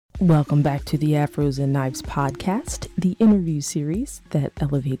Welcome back to the Afros and Knives podcast, the interview series that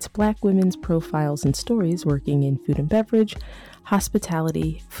elevates Black women's profiles and stories working in food and beverage,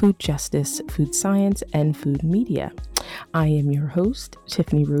 hospitality, food justice, food science, and food media. I am your host,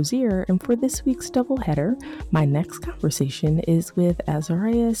 Tiffany Rozier, and for this week's doubleheader, my next conversation is with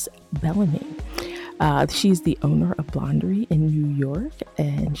Azarias Bellamy. She's the owner of Blondery in New York,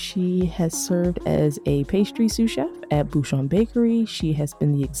 and she has served as a pastry sous chef at Bouchon Bakery. She has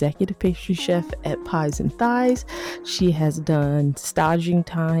been the executive pastry chef at Pies and Thighs. She has done staging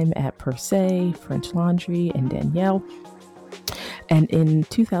time at Per Se, French Laundry, and Danielle. And in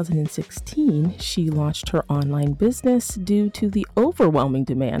 2016, she launched her online business due to the overwhelming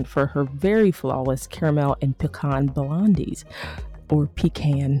demand for her very flawless caramel and pecan blondies, or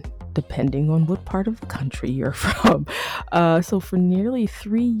pecan, depending on what part of the country you're from. So for nearly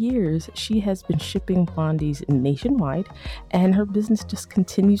 3 years, she has been shipping blondies nationwide, and her business just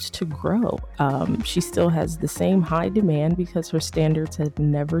continues to grow. She still has the same high demand because her standards have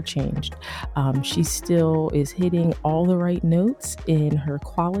never changed. She still is hitting all the right notes in her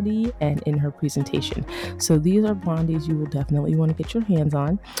quality and in her presentation. So these are blondies you will definitely want to get your hands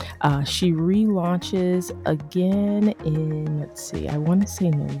on. She relaunches again in, I want to say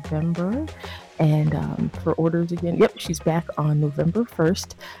November. And for orders again, she's back on November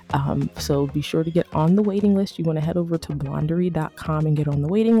 1st. So be sure to get on the waiting list. You want to head over to blondery.com and get on the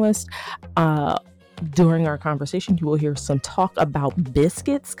waiting list. During our conversation, you will hear some talk about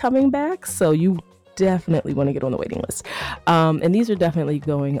biscuits coming back. So you definitely want to get on the waiting list. And these are definitely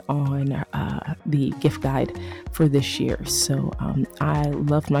going on the gift guide for this year. So I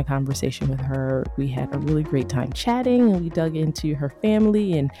loved my conversation with her. We had a really great time chatting, and we dug into her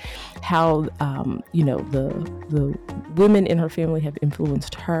family and how, the women in her family have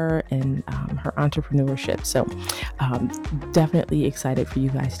influenced her and her entrepreneurship. So definitely excited for you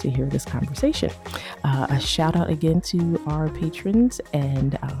guys to hear this conversation. A shout out again to our patrons,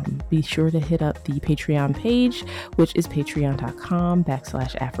 and be sure to hit up the Patreon page, which is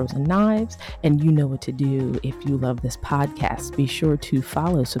patreon.com/Afros and Knives. And you know what to do if you love this podcast. Be sure to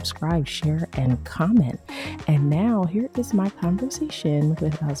follow, subscribe, share, and comment. And now here is my conversation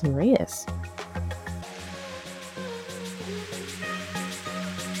with Azarias.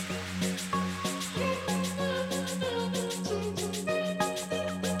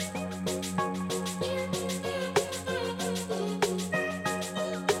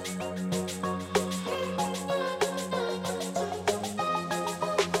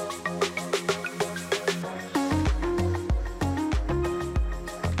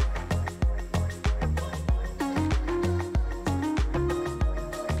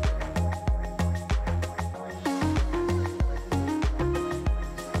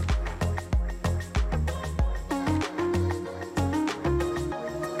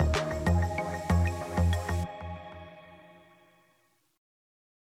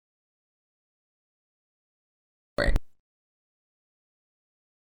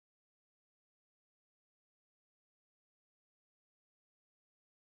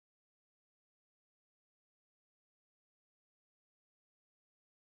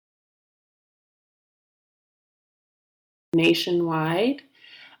 Nationwide.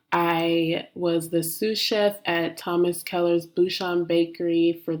 I was the sous chef at Thomas Keller's Bouchon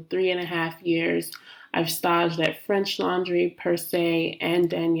Bakery for 3.5 years. I've staged at French Laundry, Per Se, and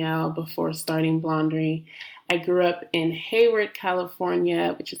Danielle before starting Blondery. I grew up in Hayward,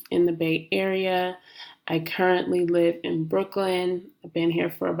 California, which is in the Bay Area. I currently live in Brooklyn. I've been here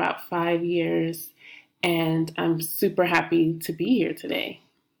for about 5 years, and I'm super happy to be here today.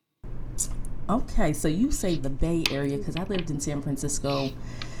 Okay, so you say the Bay Area, because I lived in San Francisco,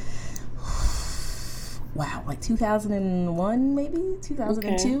 like 2001, maybe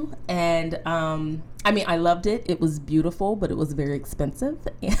 2002. Okay. And I loved it. It was beautiful, but it was very expensive.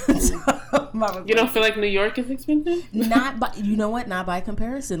 And so you don't feel like New York is expensive? Not by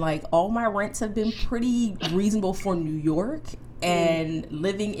comparison. Like, all my rents have been pretty reasonable for New York. And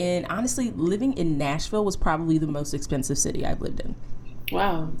living in Nashville was probably the most expensive city I've lived in.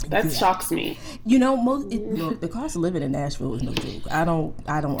 Wow, that shocks me. The cost of living in Nashville is no joke. I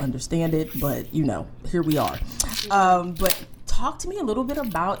don't understand it, but here we are. But talk to me a little bit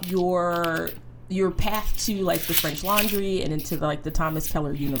about your path to like the French Laundry and into the Thomas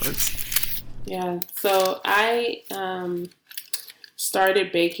Keller universe. Yeah, so I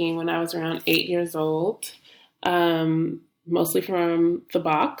started baking when I was around 8 years old. Mostly from the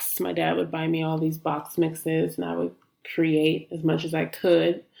box. My dad would buy me all these box mixes, and I would create as much as I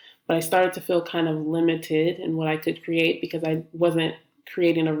could, but I started to feel kind of limited in what I could create because I wasn't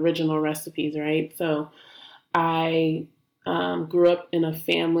creating original recipes, right? So I grew up in a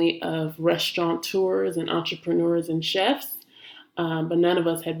family of restaurateurs and entrepreneurs and chefs, but none of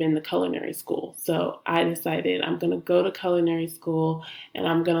us had been to culinary school. So I decided I'm going to go to culinary school and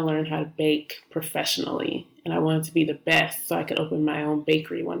I'm going to learn how to bake professionally. And I wanted to be the best so I could open my own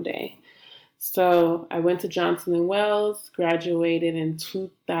bakery one day. So I went to Johnson & Wales, graduated in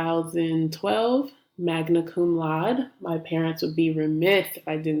 2012, magna cum laude. My parents would be remiss if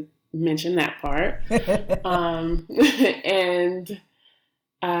I didn't mention that part. And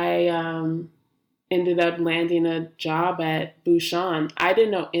I ended up landing a job at Bouchon. I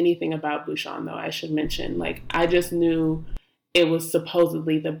didn't know anything about Bouchon, though, I should mention. Like, I just knew it was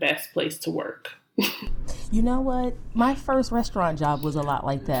supposedly the best place to work. You know what? My first restaurant job was a lot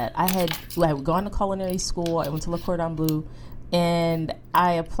like that. I had gone to culinary school. I went to Le Cordon Bleu, and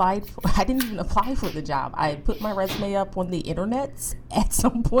I didn't even apply for the job. I put my resume up on the internet at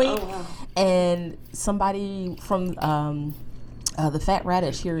some point, Oh, wow. and somebody from the Fat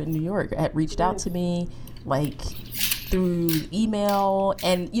Radish here in New York had reached out to me, like, through email.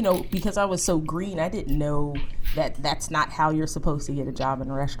 And, you know, because I was so green, I didn't know that that's not how you're supposed to get a job in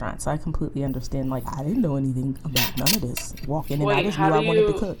a restaurant. So I completely understand. Like, I didn't know anything about none of this. Walking in, I just knew I wanted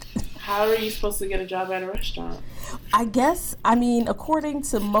to cook. How are you supposed to get a job at a restaurant? I guess, I mean, according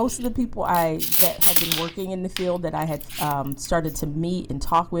to most of the people that have been working in the field that I had started to meet and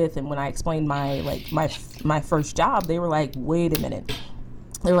talk with, and when I explained my first job, they were like, wait a minute.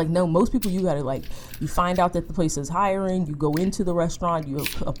 They're like, no, most people, you gotta, like, you find out that the place is hiring, you go into the restaurant, you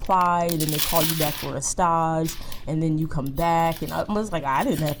apply, and then they call you back for a stage, and then you come back. And I was like, I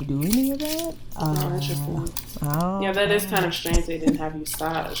didn't have to do any of that. Interesting. Yeah, that is kind of strange they didn't have you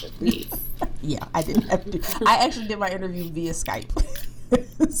stage at least. Yeah, I didn't have to. I actually did my interview via Skype.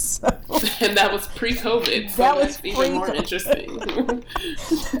 So, and that was pre-COVID, so that was that's even more interesting.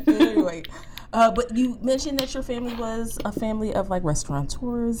 Anyway. But you mentioned that your family was a family of, like,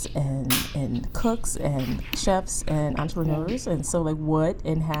 restaurateurs and cooks and chefs and entrepreneurs. And so, like, what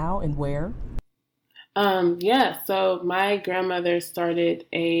and how and where? So my grandmother started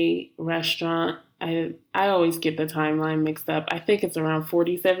a restaurant. I always get the timeline mixed up. I think it's around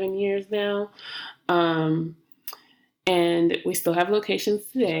 47 years now. And we still have locations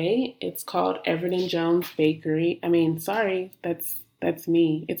today. It's called Everett and Jones Bakery. I mean, sorry, that's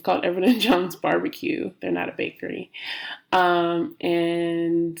me. It's called Everett and Jones Barbecue. They're not a bakery. My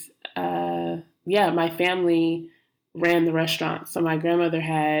family ran the restaurant. So my grandmother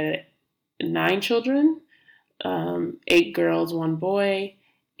had 9 children, 8 girls, 1 boy,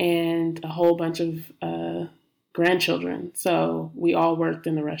 and a whole bunch of grandchildren. So we all worked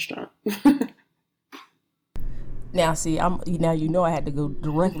in the restaurant. Now, see, I had to go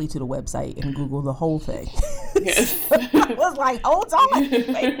directly to the website and Google the whole thing. Yes. I was like, hold on,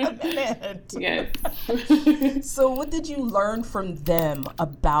 wait a minute. Yes. So what did you learn from them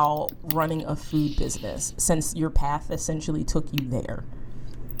about running a food business, since your path essentially took you there?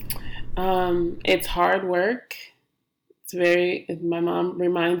 It's hard work. My mom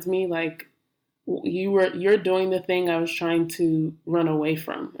reminds me, like, you're doing the thing I was trying to run away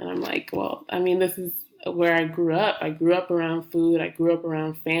from. And I'm like, well, I mean, this is where I grew up. I grew up around food. I grew up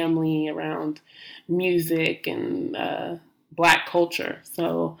around family, around music and Black culture.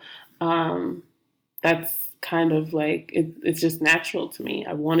 So that's kind of like, it's just natural to me.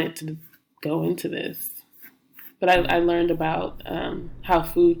 I wanted to go into this. But I learned about how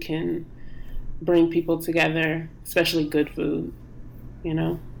food can bring people together, especially good food, you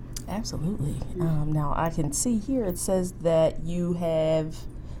know? Absolutely. Now, I can see here it says that you have,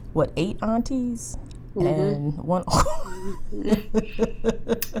 8 aunties? Mm-hmm. And 1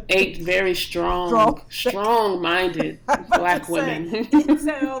 8 very strong-minded Black women. It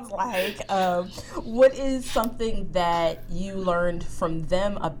sounds like. What is something that you learned from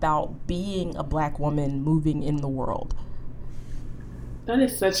them about being a Black woman moving in the world? That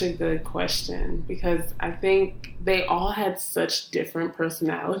is such a good question, because I think they all had such different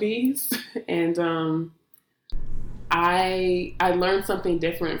personalities, and I learned something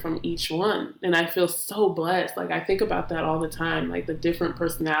different from each one, and I feel so blessed. Like, I think about that all the time, like the different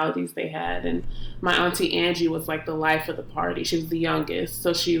personalities they had. And my auntie Angie was like the life of the party. She was the youngest,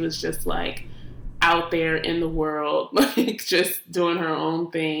 so she was just like out there in the world, like just doing her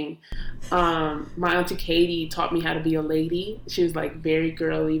own thing. My auntie Katie taught me how to be a lady. She was like very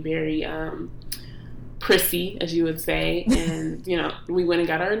girly, very prissy, as you would say. And, you know, we went and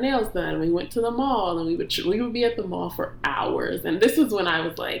got our nails done. We went to the mall, and we would be at the mall for hours. And this was when I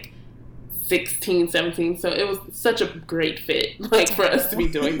was like 16, 17. So it was such a great fit, like, for us to be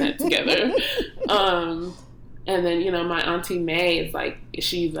doing that together. And then, you know, my auntie May is like,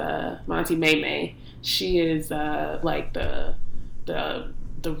 my auntie May, she is like the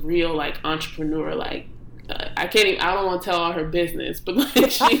real like entrepreneur, like I can't even, I don't want to tell all her business, but like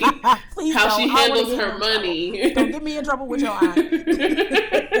how she handles her money. Don't get me in trouble with your aunt.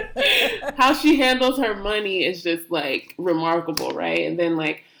 How she handles her money is just like remarkable, right? And then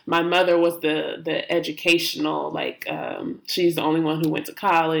like my mother was the educational, like she's the only one who went to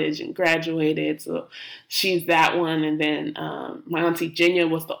college and graduated, so she's that one. And then my auntie Jenya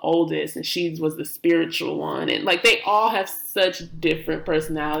was the oldest, and she was the spiritual one. And like they all have such different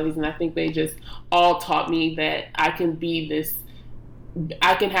personalities, and I think they just all taught me that I can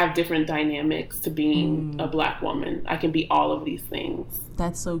have different dynamics to being a Black woman. I can be all of these things.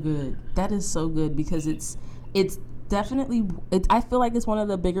 That's so good. That is so good, because it's definitely, I feel like it's one of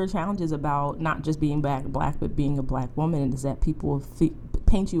the bigger challenges about not just being black, but being a Black woman, is that people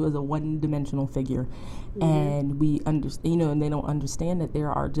paint you as a one-dimensional figure. And we understand, and they don't understand that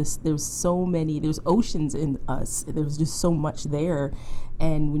there's so many, there's oceans in us. There's just so much there.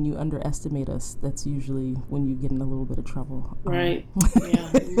 And when you underestimate us, that's usually when you get in a little bit of trouble. Right.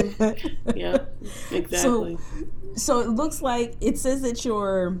 Yeah. Yeah, exactly. So it looks like it says that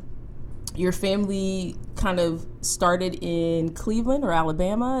your family kind of started in Cleveland or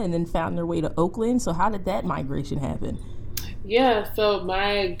Alabama and then found their way to Oakland. So how did that migration happen? Yeah, so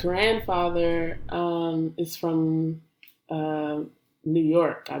my grandfather is from New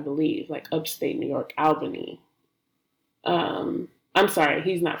York, I believe, like upstate New York, Albany. I'm sorry,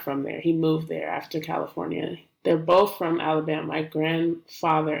 he's not from there. He moved there after California. They're both from Alabama, my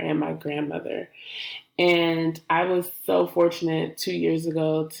grandfather and my grandmother. And I was so fortunate 2 years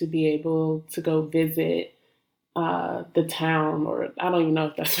ago to be able to go visit the town, or I don't even know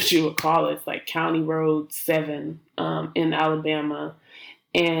if that's what you would call it. It's like County Road 7 in Alabama.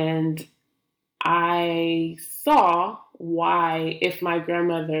 And I saw why, if my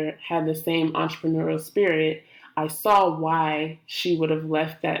grandmother had the same entrepreneurial spirit, I saw why she would have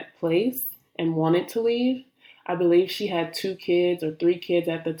left that place and wanted to leave. I believe she had 2 kids or 3 kids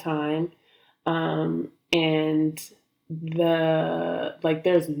at the time. And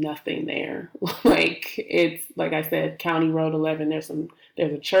there's nothing there. Like, it's, like I said, County Road 11, there's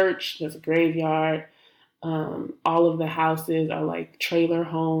a church, there's a graveyard. All of the houses are like trailer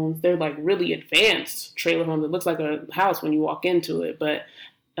homes. They're like really advanced trailer homes. It looks like a house when you walk into it, but,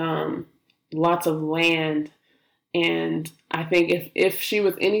 lots of land. And I think if she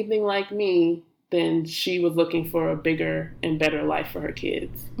was anything like me, then she was looking for a bigger and better life for her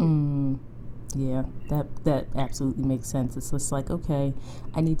kids. Yeah, that absolutely makes sense. It's just like, okay,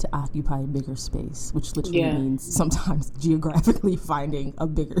 I need to occupy a bigger space, which literally means sometimes geographically finding a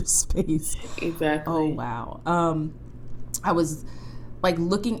bigger space. Exactly. Oh, wow. I was like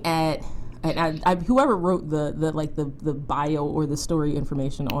looking at, and I whoever wrote the bio or the story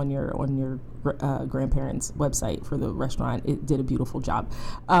information on your grandparents' website for the restaurant, it did a beautiful job.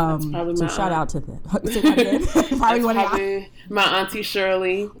 So shout out to them. Probably my auntie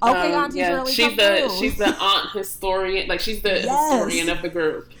Shirley. Okay, Auntie Shirley. She's the aunt historian. Like, she's the historian of the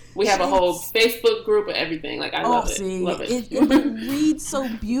group. We have a whole Facebook group and everything. Like, I love it. Love it. It reads so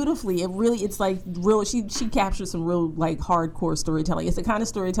beautifully. It's like real. She captures some real like hardcore storytelling. It's the kind of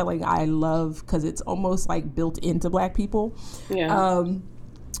storytelling I love because it's almost like built into Black people. Yeah.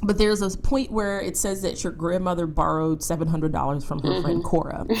 But there's a point where it says that your grandmother borrowed $700 from her friend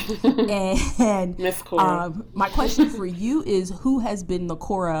Cora. And Miss Cora. My question for you is, who has been the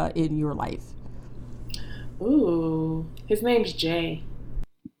Cora in your life? Ooh, his name's Jay.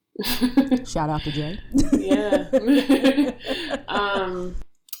 Shout out to Jay. Yeah.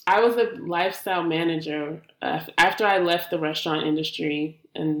 I was a lifestyle manager after I left the restaurant industry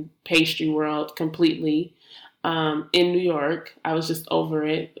and pastry world completely. In New York, I was just over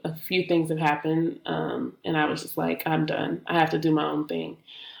it. A few things have happened, and I was just like, I'm done. I have to do my own thing.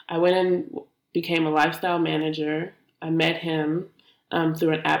 I went and became a lifestyle manager. I met him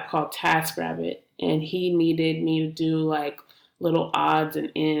through an app called TaskRabbit, and he needed me to do like little odds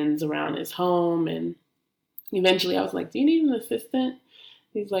and ends around his home. And eventually I was like, do you need an assistant?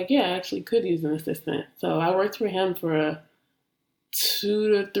 He's like, yeah, I actually could use an assistant. So I worked for him for 2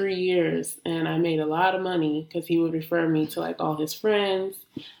 to 3 years, and I made a lot of money because he would refer me to like all his friends.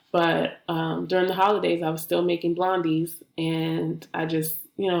 But during the holidays, I was still making blondies, and I just,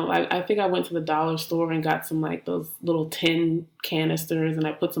 I think I went to the dollar store and got some like those little tin canisters, and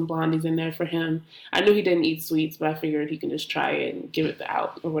I put some blondies in there for him. I knew he didn't eat sweets, but I figured he can just try it and give it the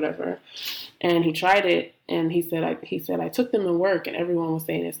out or whatever. And he tried it, and he said I took them to work, and everyone was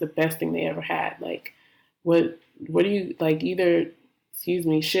saying it's the best thing they ever had. Like, what do you like? Either excuse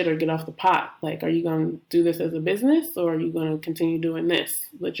me, shit or get off the pot. Like, are you going to do this as a business, or are you going to continue doing this,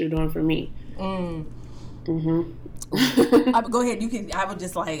 what you're doing for me? Go ahead. You can. I would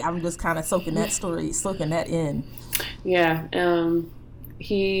just like. I'm just kind of soaking that in. Yeah.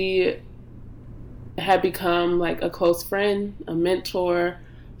 He had become like a close friend, a mentor,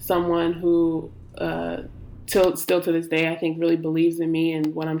 someone who, still to this day, I think really believes in me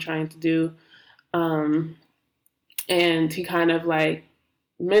and what I'm trying to do. And he kind of like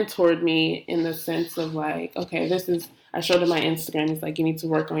mentored me in the sense of like, okay, I showed him my Instagram. He's like, you need to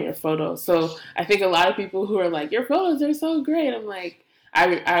work on your photos. So I think a lot of people who are like, your photos are so great. I'm like,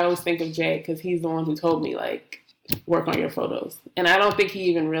 I always think of Jay because he's the one who told me like, work on your photos. And I don't think he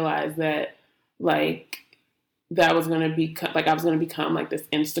even realized that like that was going to be like, I was going to become like this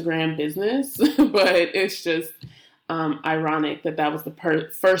Instagram business, but it's just ironic that was the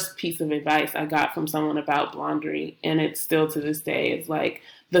first piece of advice I got from someone about Blondery, and it's still to this day is like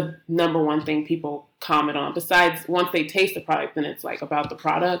the number one thing people comment on. Besides, once they taste the product, then it's like about the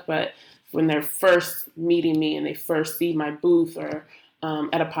product. But when they're first meeting me and they first see my booth or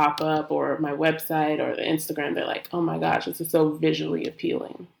at a pop-up or my website or the Instagram, they're like, "Oh my gosh, this is so visually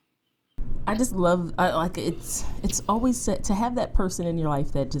appealing." I just love like it's always set to have that person in your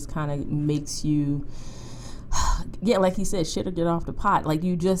life that just kind of makes you. Yeah, like he said, shit or get off the pot. Like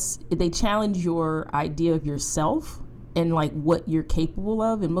they challenge your idea of yourself and like what you're capable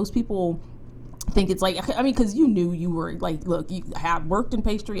of. And most people think it's like, I mean, because you knew you were like, look, you have worked in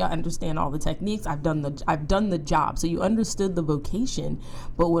pastry. I understand all the techniques. I've done the job. So you understood the vocation.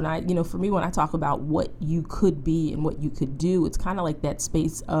 But for me, when I talk about what you could be and what you could do, it's kind of like that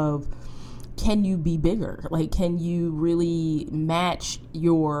space of, can you be bigger? Like, can you really match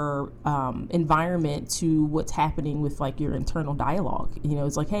your environment to what's happening with like your internal dialogue?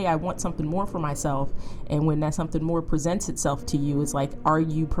 It's like, hey, I want something more for myself. And when that something more presents itself to you, it's like, are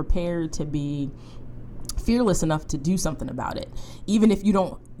you prepared to be fearless enough to do something about it? Even if you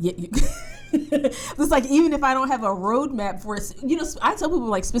don't, it's like, even if I don't have a roadmap for it, I tell people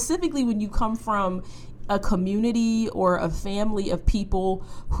like, specifically when you come from a community or a family of people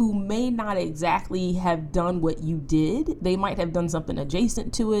who may not exactly have done what you did. They might have done something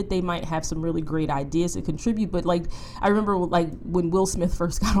adjacent to it. They might have some really great ideas to contribute. But like, I remember like when Will Smith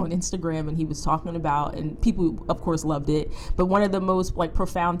first got on Instagram and he was talking about, and people of course loved it, but one of the most like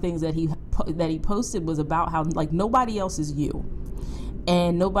profound things that he posted was about how like nobody else is you.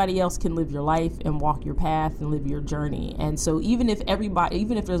 And nobody else can live your life and walk your path and live your journey. And so even if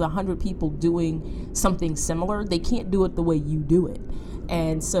there's 100 people doing something similar, they can't do it the way you do it.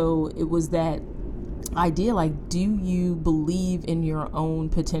 And so it was that idea, like, do you believe in your own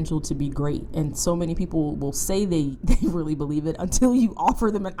potential to be great? And so many people will say they really believe it until you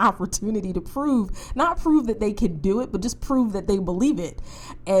offer them an opportunity to not prove that they can do it, but just prove that they believe it.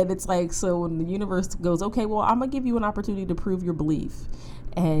 And it's like, so when the universe goes, okay, well, I'm gonna give you an opportunity to prove your belief.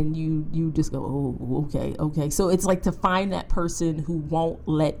 And you just go, oh, okay. So it's like, to find that person who won't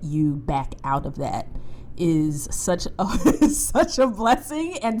let you back out of that is such a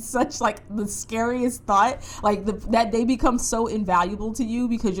blessing, and such like the scariest thought, like that they become so invaluable to you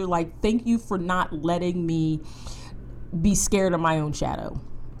because you're like, thank you for not letting me be scared of my own shadow.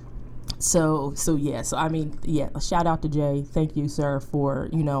 So I mean, shout out to Jay. Thank you, sir, for,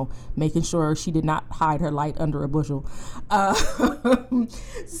 making sure she did not hide her light under a bushel.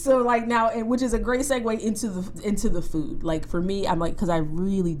 So like now, and which is a great segue into the food. Like for me, I'm like, because I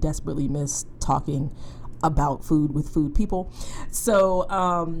really desperately miss talking about food with food people. So,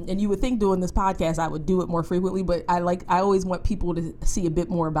 and you would think doing this podcast, I would do it more frequently, but I always want people to see a bit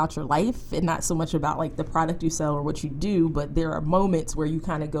more about your life and not so much about like the product you sell or what you do. But there are moments where you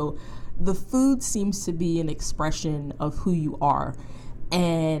kind of go, the food seems to be an expression of who you are.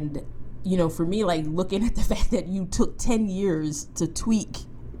 And, for me, like looking at the fact that you took 10 years to tweak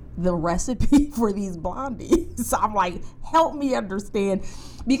the recipe for these blondies, so I'm like, help me understand,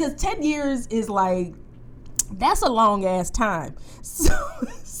 because 10 years is like, that's a long ass time.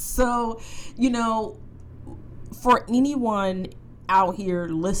 So, for anyone out here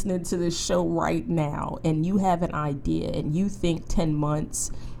listening to this show right now, and you have an idea and you think 10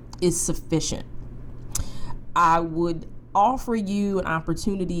 months is sufficient, I would offer you an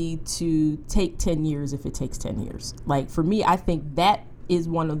opportunity to take 10 years if it takes 10 years. Like for me, I think that is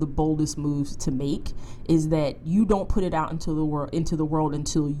one of the boldest moves to make, is that you don't put it out into the world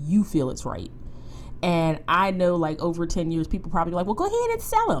until you feel it's right. And I know, like, over 10 years, people probably like, well, go ahead and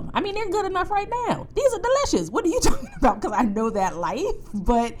sell them. I mean, they're good enough right now. These are delicious. What are you talking about? Because I know that life.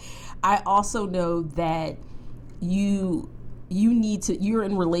 But I also know that you're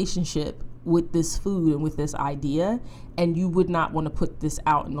in relationship with this food and with this idea, and you would not want to put this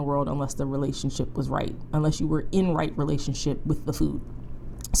out in the world unless the relationship was right, unless you were in right relationship with the food.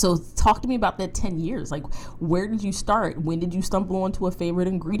 So talk to me about that 10 years. Like, where did you start? When did you stumble onto a favorite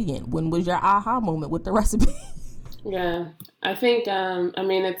ingredient? When was your aha moment with the recipe? Yeah, I think,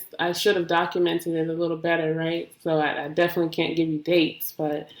 I should have documented it a little better, right? So I definitely can't give you dates,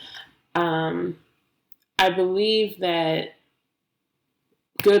 but I believe that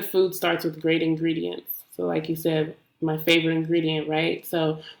good food starts with great ingredients. So like you said, my favorite ingredient, right?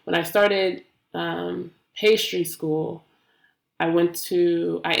 So when I started pastry school, I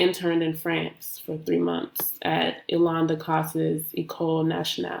interned in France for 3 months at Ilan Decasse's École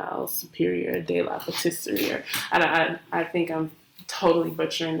Nationale Supérieure de la Pâtisserie. I think I'm totally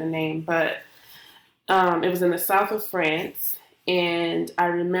butchering the name, but it was in the south of France, and I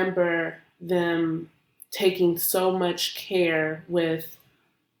remember them taking so much care with,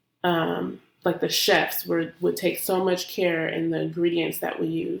 like the chefs would take so much care in the ingredients that we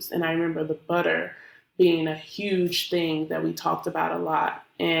use. And I remember the butter being a huge thing that we talked about a lot.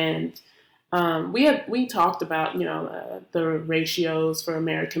 And we talked about, the ratios for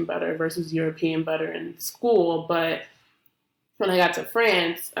American butter versus European butter in school. But when I got to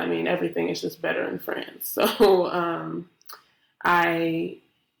France, everything is just better in France. So I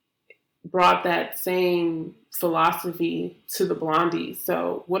brought that same philosophy to the Blondies.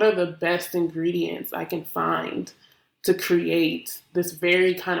 So what are the best ingredients I can find to create this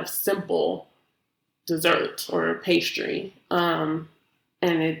very kind of simple dessert or pastry? And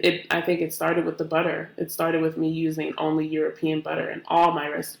I think it started with the butter. It started with me using only European butter in all my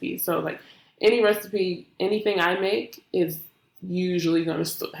recipes. So like any recipe, anything I make is usually going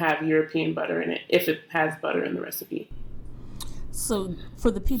to have European butter in it if it has butter in the recipe. So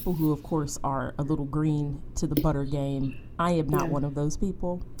for the people who, of course, are a little green to the butter game, I am not one of those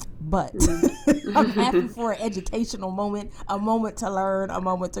people, but I'm happy for an educational moment, a moment to learn, a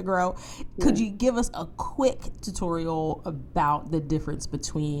moment to grow. Could you give us a quick tutorial about the difference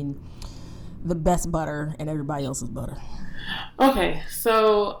between the best butter and everybody else's butter? Okay,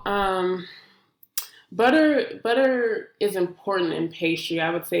 so butter is important in pastry, I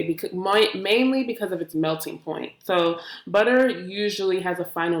would say, mainly because of its melting point. So butter usually has a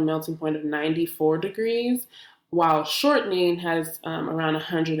final melting point of 94 degrees, while shortening has around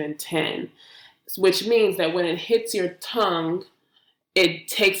 110, which means that when it hits your tongue, it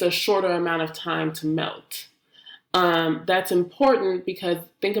takes a shorter amount of time to melt. That's important because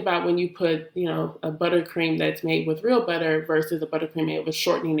think about when you put, a buttercream that's made with real butter versus a buttercream made with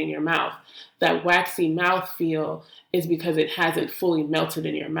shortening in your mouth. That waxy mouthfeel is because it hasn't fully melted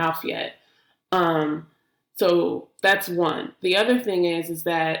in your mouth yet. So that's one. The other thing is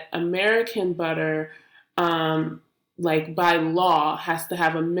that American butter, like by law, has to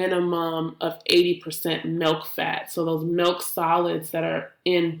have a minimum of 80% milk fat. So those milk solids that are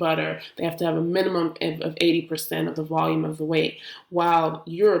in butter, they have to have a minimum of 80% of the volume of the weight, while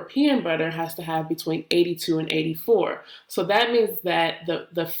European butter has to have between 82 and 84. So that means that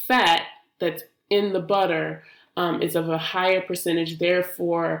the fat that's in the butter is of a higher percentage.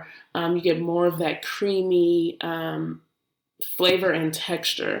 Therefore, you get more of that creamy flavor and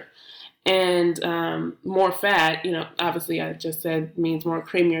texture. And more fat, obviously I just said means more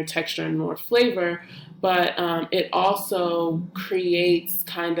creamier texture and more flavor, but it also creates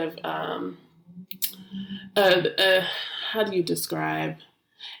kind of, how do you describe?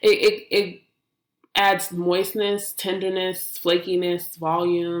 It adds moistness, tenderness, flakiness,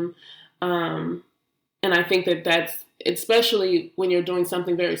 volume. And I think that's, especially when you're doing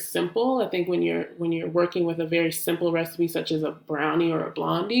something very simple. I think when you're working with a very simple recipe such as a brownie or a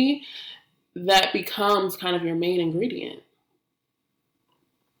blondie, that becomes kind of your main ingredient.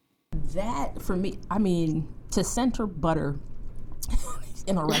 That, for me, to center butter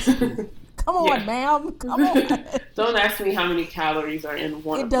in a recipe. Come on, ma'am. Come on. Don't ask me how many calories are in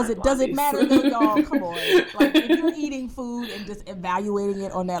one. Does it matter though, y'all? Come on. Like, if you're eating food and just evaluating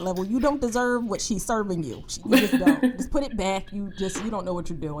it on that level, you don't deserve what she's serving you. You just don't. Just put it back. You don't know what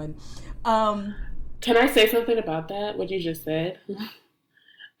you're doing. Can I say something about that? What you just said?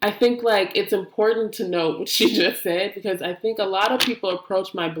 I think it's important to note what she just said, because I think a lot of people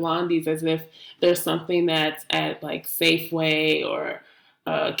approach my blondies as if there's something that's at Safeway or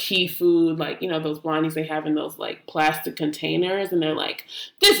Key Food, those blondies they have in those plastic containers, and they're like,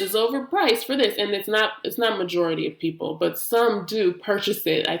 this is overpriced for this. And it's not majority of people, but some do purchase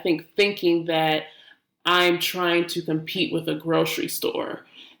it, I think, thinking that I'm trying to compete with a grocery store.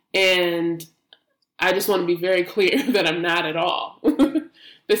 And I just want to be very clear that I'm not at all.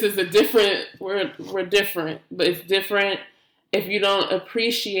 This is we're different, but it's different. if you don't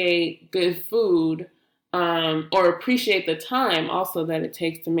appreciate good food, or appreciate the time also that it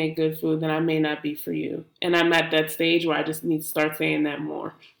takes to make good food, then I may not be for you. And I'm at that stage where I just need to start saying that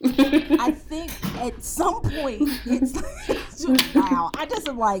more. I think at some point it's just, wow. I just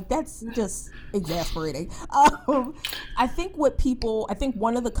am like, that's just exasperating. I think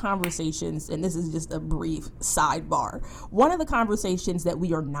one of the conversations, and this is just a brief sidebar, one of the conversations that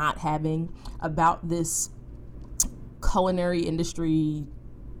we are not having about this culinary industry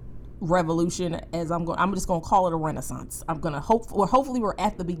revolution, as I'm just going to call it a renaissance. Hopefully we're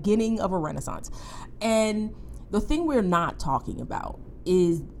at the beginning of a renaissance. And the thing we're not talking about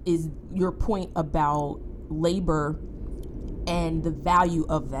is your point about labor and the value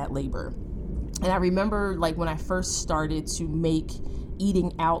of that labor. And I remember, like, when I first started to make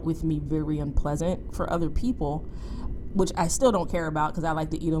eating out with me very unpleasant for other people, which I still don't care about because I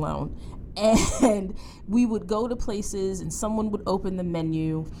like to eat alone. And we would go to places and someone would open the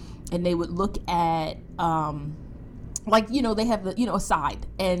menu and they would look at, they have a side,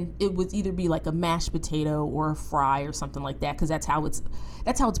 and it would either be like a mashed potato or a fry or something like that, because that's how it's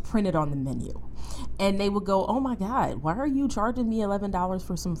printed on the menu. And they would go, oh my God, why are you charging me $11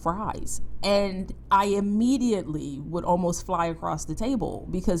 for some fries? And I immediately would almost fly across the table,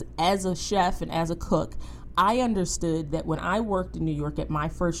 because as a chef and as a cook, I understood that when I worked in New York at my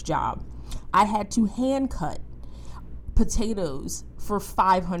first job, I had to hand cut potatoes for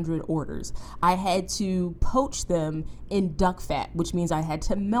 500 orders. I had to poach them in duck fat, which means I had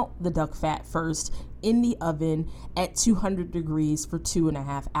to melt the duck fat first in the oven at 200 degrees for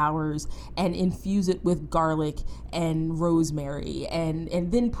 2.5 hours and infuse it with garlic and rosemary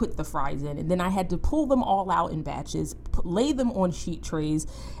and then put the fries in. And then I had to pull them all out in batches, lay them on sheet trays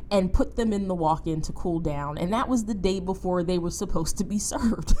and put them in the walk-in to cool down. And that was the day before they were supposed to be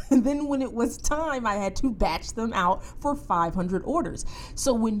served. And then when it was time, I had to batch them out for 500 orders.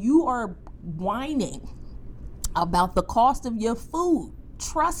 So when you are whining about the cost of your food,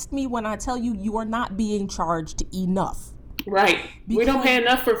 trust me when I tell you, you are not being charged enough. Right. We don't pay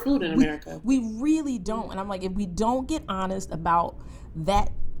enough for food in America. We really don't. And I'm like, if we don't get honest about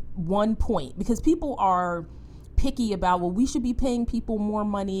that one point, because people are picky about, well, we should be paying people more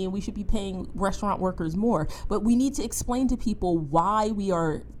money and we should be paying restaurant workers more. But we need to explain to people why we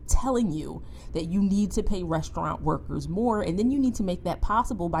are telling you that you need to pay restaurant workers more. And then you need to make that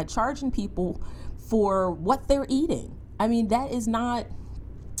possible by charging people for what they're eating. I mean, that is not...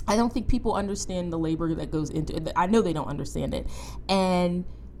 I don't think people understand the labor that goes into it. I know they don't understand it. And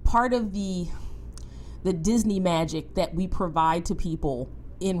part of the Disney magic that we provide to people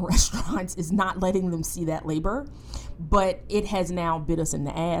in restaurants is not letting them see that labor. But it has now bit us in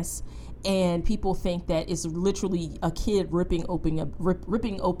the ass. And people think that it's literally a kid ripping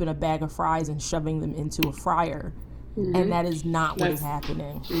open a bag of fries and shoving them into a fryer. Mm-hmm. And that is not what is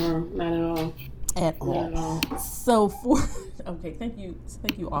happening. No, not at all. At all. So thank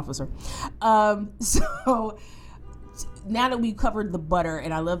you, officer. So now that we've covered the butter,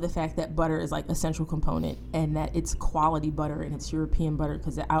 and I love the fact that butter is like a central component and that it's quality butter and it's European butter,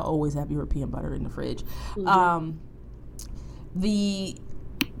 because I always have European butter in the fridge. Mm-hmm.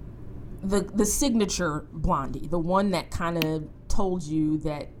 The signature Blondie, the one that kind of told you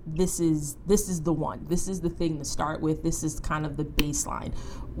that this is the one, this is the thing to start with, this is kind of the baseline.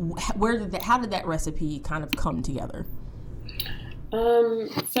 How did that recipe kind of come together? So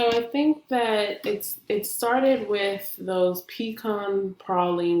I think that it started with those pecan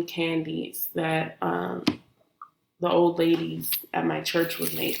praline candies that the old ladies at my church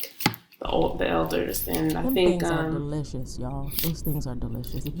would make. The elders, and I think things are delicious, y'all. Those things are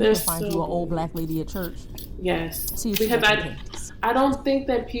delicious. If you can find you an old black lady at church, yes, because I don't think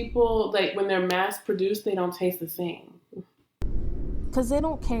that people, like, when they're mass produced, they don't taste the same. Because they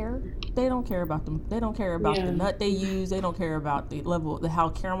don't care. They don't care about them. They don't care about the nut they use. They don't care about the level, how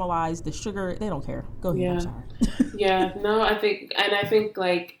caramelized, the sugar. They don't care. Go ahead. Yeah. I'm sorry. Yeah. No, I think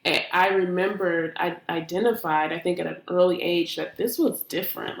like I remembered, I identified, I think at an early age, that this was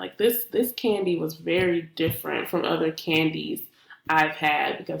different. Like this candy was very different from other candies I've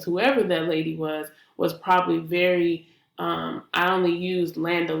had, because whoever that lady was probably very. I only used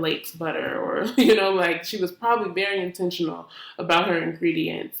Land O'Lakes butter, or, like, she was probably very intentional about her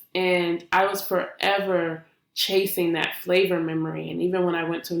ingredients. And I was forever chasing that flavor memory. And even when I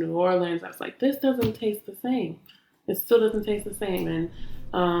went to New Orleans, I was like, this doesn't taste the same. It still doesn't taste the same. And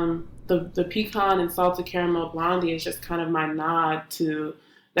the pecan and salted caramel Blondie is just kind of my nod to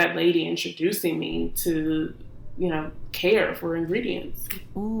that lady introducing me to care for ingredients.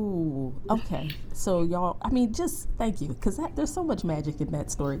 Ooh, okay. So y'all, I mean, just thank you, because there's so much magic in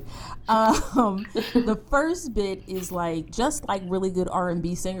that story. The first bit is like, just like really good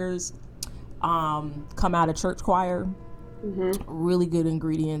R&B singers come out of church choir. Mm-hmm. Really good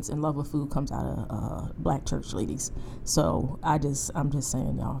ingredients and love of food comes out of black church ladies. So I'm just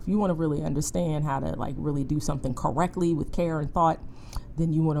saying, y'all, if you want to really understand how to like really do something correctly with care and thought,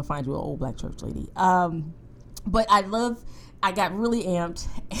 then you want to find you an old black church lady. But I got really amped,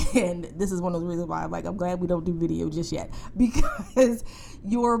 and this is one of the reasons why I'm glad we don't do video just yet, because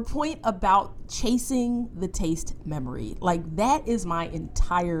your point about chasing the taste memory, like that is my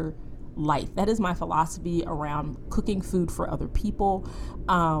entire life. That is my philosophy around cooking food for other people,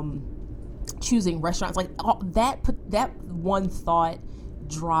 choosing restaurants, like that one thought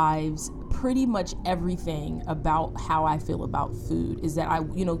drives pretty much everything about how I feel about food, is that I,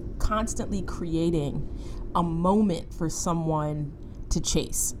 constantly creating a moment for someone to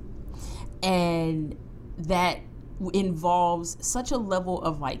chase. And that involves such a level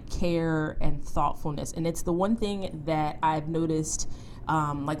of like care and thoughtfulness. And it's the one thing that I've noticed,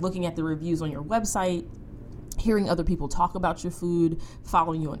 like looking at the reviews on your website, hearing other people talk about your food,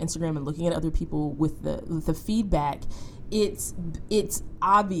 following you on Instagram and looking at other people with the feedback. It's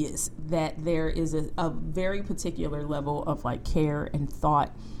obvious that there is a very particular level of like care and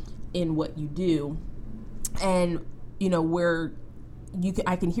thought in what you do. And, where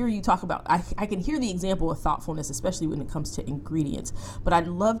I can hear you talk about, I can hear the example of thoughtfulness, especially when it comes to ingredients, but I'd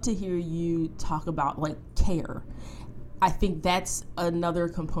love to hear you talk about like care. I think that's another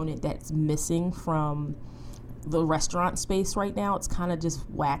component that's missing from the restaurant space right now. It's kind of just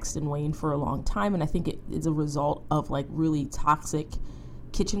waxed and waned for a long time. And I think it is a result of like really toxic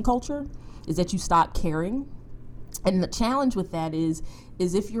kitchen culture, is that you stop caring. And the challenge with that is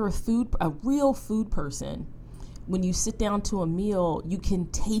if you're a real food person, when you sit down to a meal, you can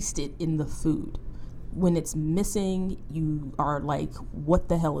taste it in the food. When it's missing, you are like, what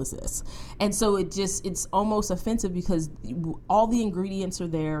the hell is this? And so it's almost offensive, because all the ingredients are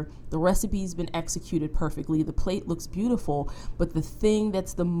there. The recipe's been executed perfectly. The plate looks beautiful, but the thing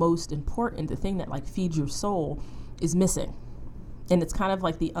that's the most important, the thing that like feeds your soul, is missing. And it's kind of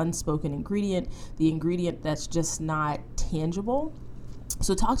like the unspoken ingredient, the ingredient that's just not tangible.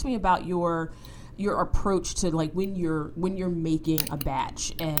 So talk to me about your approach to like when you're making a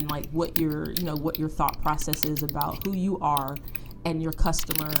batch, and like what your thought process is about who you are and your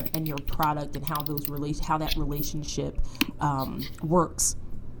customer and your product, and how that relationship works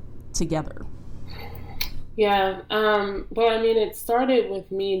together. Yeah. Well, I mean, it started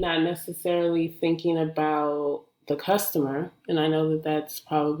with me not necessarily thinking about the customer, and I know that that's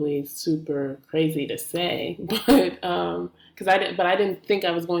probably super crazy to say, but I didn't think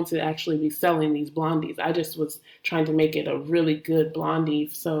I was going to actually be selling these blondies. I just was trying to make it a really good blondie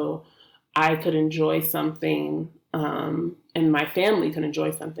so I could enjoy something, and my family could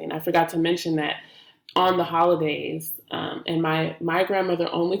enjoy something. I forgot to mention that on the holidays, and my grandmother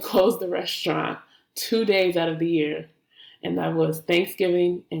only closed the restaurant 2 days out of the year, and that was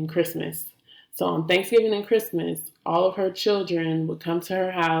Thanksgiving and Christmas. So on Thanksgiving and Christmas, all of her children would come to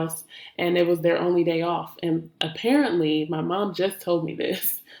her house, and it was their only day off. And apparently, my mom just told me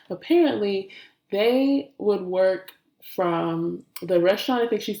this, apparently they would work from the restaurant, I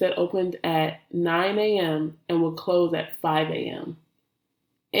think she said, opened at 9 a.m. and would close at 5 a.m.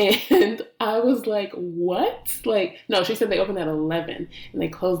 And I was like, what? Like, no, she said they opened at 11 and they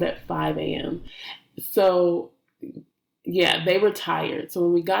closed at 5 a.m. So yeah, they were tired. So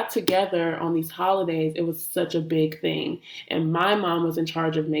when we got together on these holidays, it was such a big thing. And my mom was in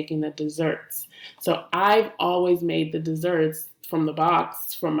charge of making the desserts. So I've always made the desserts from the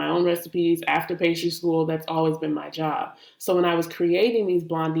box, from my own recipes, after pastry school. That's always been my job. So when I was creating these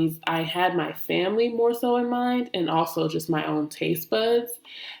blondies, I had my family more so in mind, and also just my own taste buds.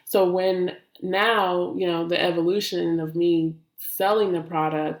 So when now, the evolution of me selling the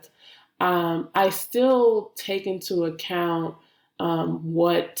product, I still take into account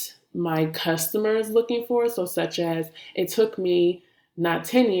what my customer is looking for. So such as, it took me not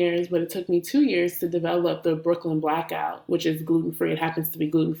 10 years, but it took me 2 years to develop the Brooklyn Blackout, which is gluten-free. It happens to be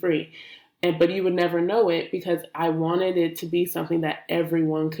gluten-free. But you would never know it, because I wanted it to be something that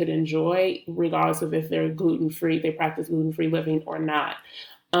everyone could enjoy, regardless of if they're gluten-free, they practice gluten-free living or not.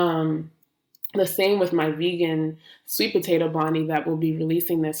 The same with my vegan sweet potato blondie that we'll be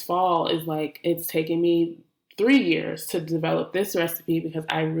releasing this fall. Is like, it's taken me 3 years to develop this recipe, because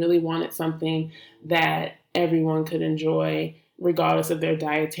I really wanted something that everyone could enjoy, regardless of their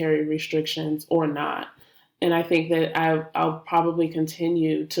dietary restrictions or not. And I think that I'll probably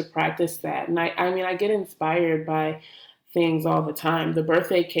continue to practice that. And I mean, I get inspired by things all the time. The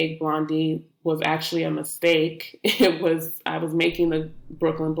birthday cake blondie was actually a mistake. I was making the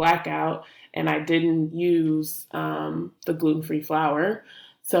Brooklyn Blackout, and I didn't use the gluten-free flour.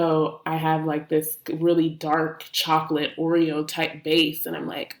 So I have like this really dark chocolate Oreo type base, and I'm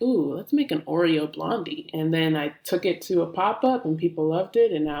like, ooh, let's make an Oreo blondie. And then I took it to a pop-up, and people loved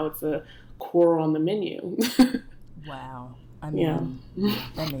it, and now it's a core on the menu. Wow. I mean,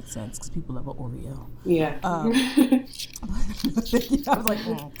 that makes sense because people love an Oreo. Yeah. I was like,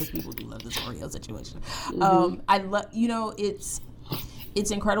 because people do love this Oreo situation. I love,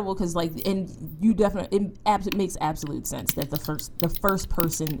 it's incredible because and you definitely, it makes absolute sense that the first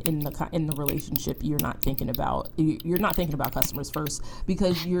person in the relationship, you're not thinking about customers first,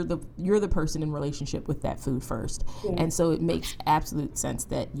 because you're the person in relationship with that food first. Yeah. And so it makes absolute sense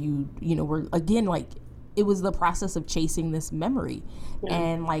that we're again, like, it was the process of chasing this memory. Yeah.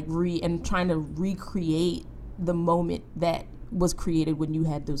 And and trying to recreate the moment that was created when you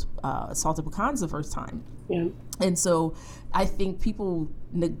had those salted pecans the first time. Yeah. And so I think people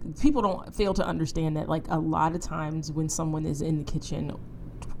don't fail to understand that, like, a lot of times when someone is in the kitchen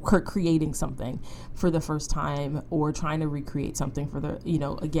creating something for the first time or trying to recreate something for the,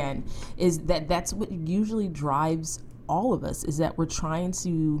 again, is that's what usually drives all of us, is that we're trying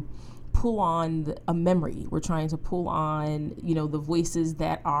to pull on a memory. We're trying to pull on, the voices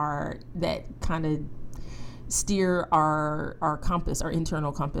that kind of steer our compass, our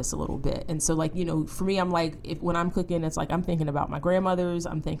internal compass a little bit. And so, like, for me, I'm like, when I'm cooking, it's like I'm thinking about my grandmothers,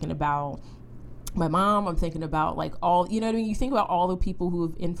 I'm thinking about my mom, I'm thinking about, like, all, what I mean? You think about all the people who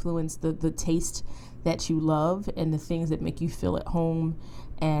have influenced the taste that you love and the things that make you feel at home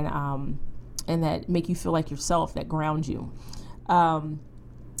and that make you feel like yourself, that ground you.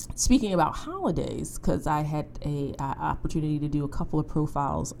 Speaking about holidays, because I had a opportunity to do a couple of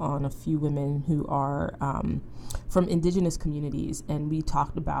profiles on a few women who are from indigenous communities, and we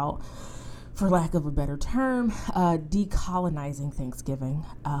talked about, for lack of a better term, decolonizing Thanksgiving.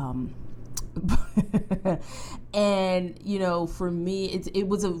 And for me, it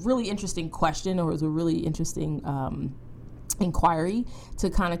was a really interesting question, or it was a really interesting inquiry to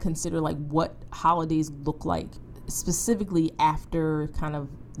kind of consider, like, what holidays look like specifically after kind of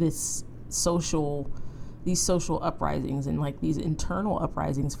these social uprisings and, like, these internal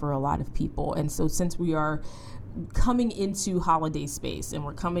uprisings for a lot of people. And so since we are coming into holiday space and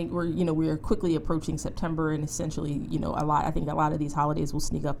we are quickly approaching September, and essentially, I think a lot of these holidays will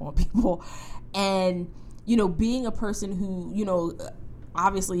sneak up on people. And, being a person who,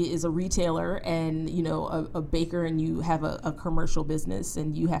 obviously is a retailer and, a baker, and you have a commercial business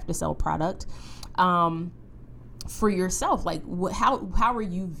and you have to sell product, for yourself, like, how are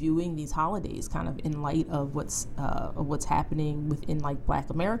you viewing these holidays kind of in light of what's happening within, like,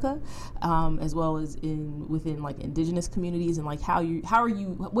 Black America, as well as within like indigenous communities, and, like,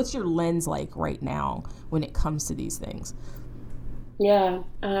 what's your lens like right now when it comes to these things? Yeah.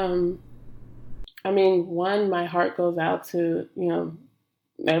 I mean, one, my heart goes out to,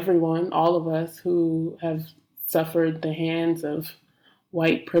 everyone, all of us who have suffered the hands of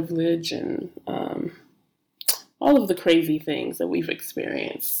white privilege and all of the crazy things that we've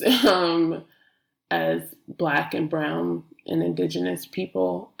experienced as Black and brown and indigenous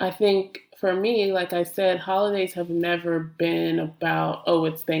people. I think for me, like I said, holidays have never been about, oh,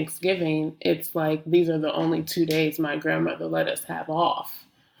 it's Thanksgiving. It's like, these are the only 2 days my grandmother let us have off.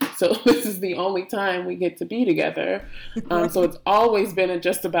 So this is the only time we get to be together. So it's always been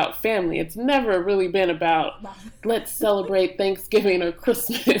just about family. It's never really been about, let's celebrate Thanksgiving or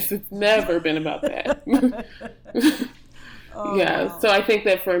Christmas. It's never been about that. Yeah. So I think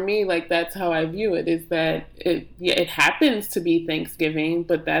that for me, like, that's how I view it, is that it happens to be Thanksgiving,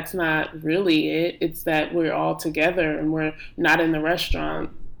 but that's not really it. It's that we're all together and we're not in the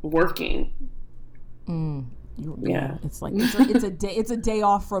restaurant working. Yeah, it's like it's a day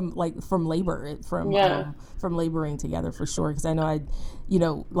off from labor, from laboring together, for sure. Because I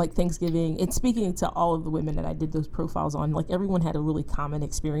know like Thanksgiving, and speaking to all of the women that I did those profiles on, like, everyone had a really common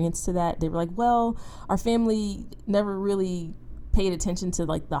experience to that. They were like, well, our family never really paid attention to,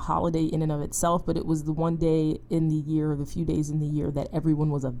 like, the holiday in and of itself, but it was the one day in the year, or the few days in the year, that everyone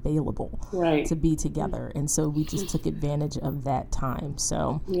was available to be together, and so we just took advantage of that time.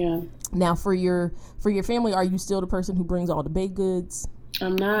 So yeah. Now, for your family, are you still the person who brings all the baked goods?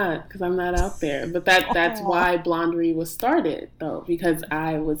 I'm not, because I'm not out there. But that's why Blondery was started, though, because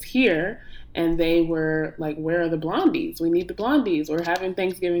I was here and they were like, where are the blondies? We need the blondies. We're having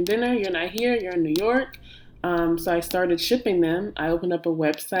Thanksgiving dinner. You're not here. You're in New York. So I started shipping them. I opened up a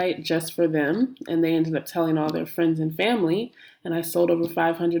website just for them, and they ended up telling all their friends and family. And I sold over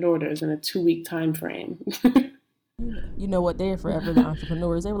 500 orders in a 2-week time frame. You know what? They're forever the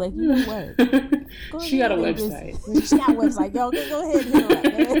entrepreneurs. They were like, you know what? She got a website. She got a website. Yo, go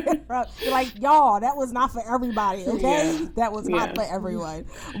ahead. You're like, y'all, that was not for everybody, okay? Yeah. That was not for everyone.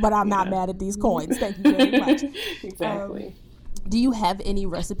 But I'm not mad at these coins. Thank you very much. Exactly. Do you have any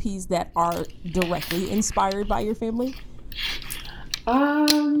recipes that are directly inspired by your family?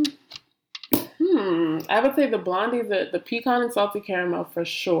 I would say the blondie, the pecan and salted caramel for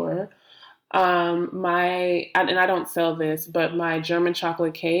sure. And I don't sell this, but my German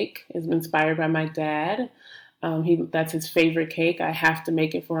chocolate cake is inspired by my dad. That's his favorite cake. I have to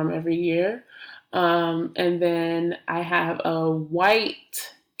make it for him every year. And then I have a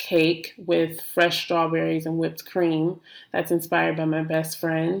white cake with fresh strawberries and whipped cream that's inspired by my best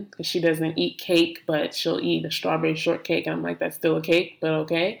friend, because she doesn't eat cake, but she'll eat a strawberry shortcake, and I'm like, that's still a cake, but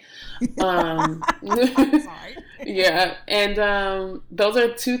okay. Sorry. Yeah, and those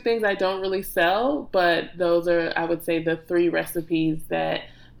are 2 things I don't really sell, but those are, I would say, the 3 recipes that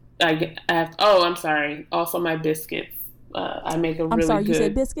I have. Oh, I'm sorry, also my biscuits. I make a really good... I'm sorry, you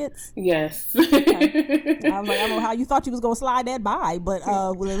said biscuits? Yes. Okay. I was like, I don't know how you thought you was going to slide that by, but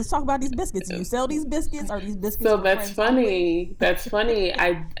let's talk about these biscuits. Do you sell these biscuits? Or these biscuits? So that's funny. That's funny.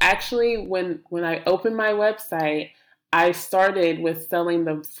 I actually, when I opened my website, I started with selling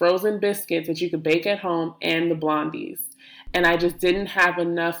the frozen biscuits that you could bake at home and the blondies. And I just didn't have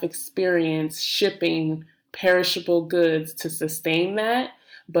enough experience shipping perishable goods to sustain that.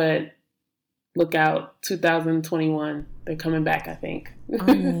 But look out, 2021, they're coming back, I think.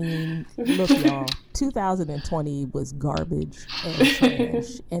 I mean, look, y'all, 2020 was garbage and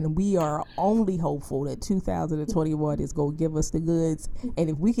trash, and we are only hopeful that 2021 is going to give us the goods, and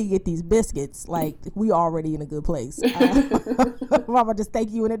if we can get these biscuits, like, we already in a good place. Mama, just thank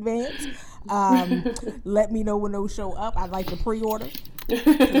you in advance. Let me know when those show up. I'd like to pre-order.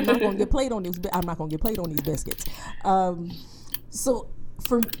 I'm not going to get played on these biscuits. So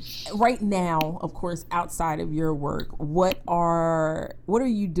for right now, of course, outside of your work, what are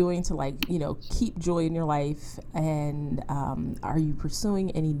you doing to, like, you know, keep joy in your life? And are you pursuing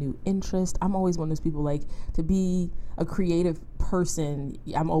any new interest? I'm always one of those people, like, to be a creative person,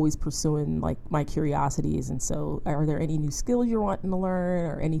 I'm always pursuing, like, my curiosities. And so are there any new skills you're wanting to learn,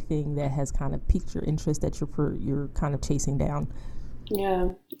 or anything that has kind of piqued your interest that you're kind of chasing down? Yeah.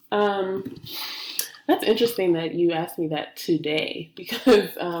 That's interesting that you asked me that today,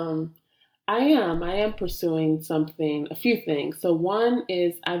 because I am pursuing a few things. So one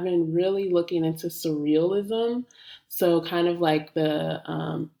is I've been really looking into surrealism. So kind of like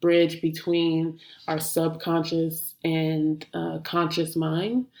the bridge between our subconscious and conscious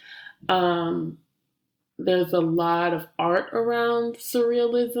mind. There's a lot of art around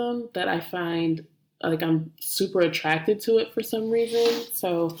surrealism that I find, like, I'm super attracted to it for some reason.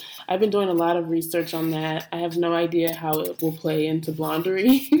 So I've been doing a lot of research on that. I have no idea how it will play into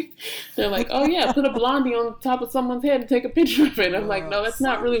blondery. They're like, oh yeah, put a blondie on top of someone's head and take a picture of it. I'm like, no, that's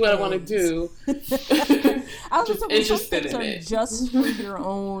not really what I want to do. I was just interested in it. Just for your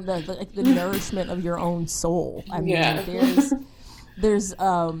own, the nourishment of your own soul. I mean, yeah. There's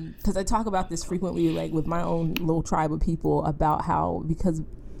because I talk about this frequently, like, with my own little tribe of people, about how, because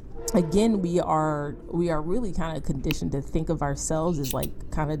again, we are really kind of conditioned to think of ourselves as, like,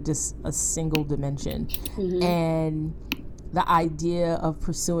 kind of just a single dimension. Mm-hmm. And the idea of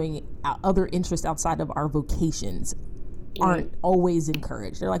pursuing other interests outside of our vocations aren't always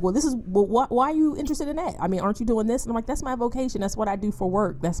encouraged. They're like, well, why are you interested in that? I mean, aren't you doing this? And I'm like, that's my vocation. That's what I do for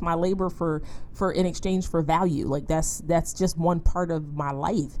work. That's my labor for in exchange for value. Like, that's just one part of my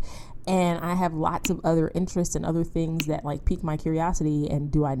life. And I have lots of other interests and other things that, like, pique my curiosity.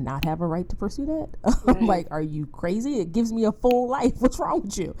 And do I not have a right to pursue that? Right. Like, are you crazy? It gives me a full life. What's wrong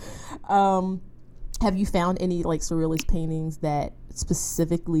with you? Have you found any, like, surrealist paintings that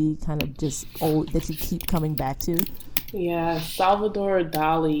specifically kind of just that you keep coming back to? Yeah, Salvador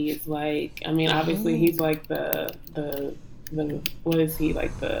Dali is, like, I mean, obviously he's like the what is he,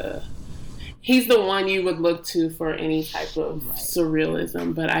 like, he's the one you would look to for any type of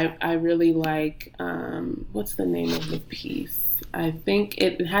surrealism. But I really like, what's the name of the piece? I think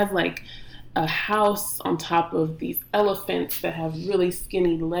it has, like, a house on top of these elephants that have really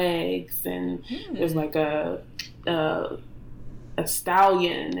skinny legs, and there's, like, a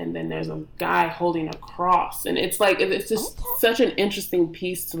stallion, and then there's a guy holding a cross, and it's like, it's just such an interesting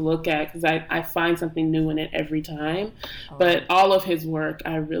piece to look at, because I find something new in it every time. But all of his work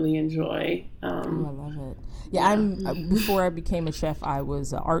I really enjoy. I love it. Yeah, before I became a chef, I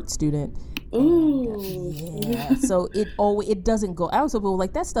was an art student, Ooh. Yeah. So it doesn't go. I was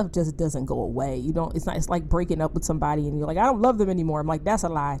like, that stuff just doesn't go away. You don't. It's not. It's like breaking up with somebody and you're like, I don't love them anymore. I'm like, that's a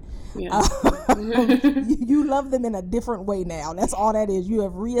lie. Yeah. You love them in a different way now. That's all that is. You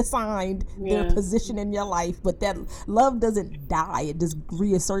have reassigned their position in your life, but that love doesn't die. It just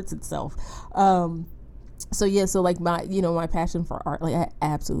reasserts itself. So yeah. So like my passion for art. Like I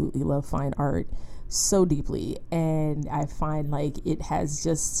absolutely love fine art so deeply, and I find like it has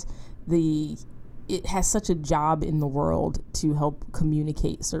such a job in the world to help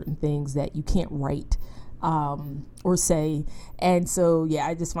communicate certain things that you can't write or say. And so yeah,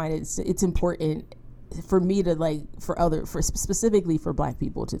 I just find it's important for me to specifically for Black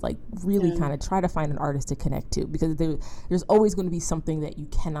people to like really kind of try to find an artist to connect to, because there's always going to be something that you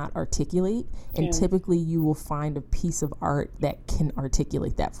cannot articulate, and typically you will find a piece of art that can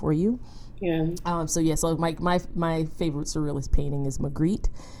articulate that for you. So my favorite surrealist painting is Magritte.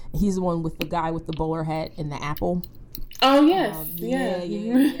 He's the one with the guy with the bowler hat and the apple. Oh yes, yeah.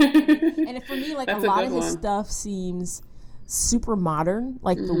 And for me, like a lot of his stuff seems super modern,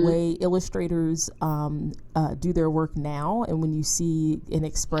 like the way illustrators do their work now. And when you see an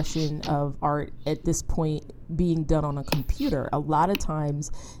expression of art at this point being done on a computer, a lot of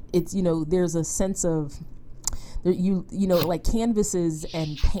times it's there's a sense of like canvases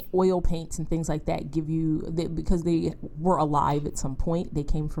and oil paints and things like that give you, because they were alive at some point, they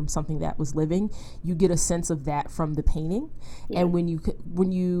came from something that was living, you get a sense of that from the painting. And when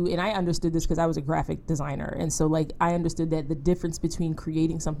you and I understood this because I was a graphic designer, and so like I understood that the difference between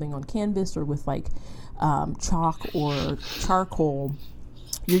creating something on canvas or with like chalk or charcoal,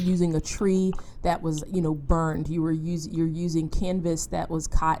 you're using a tree that was, burned. You're using canvas that was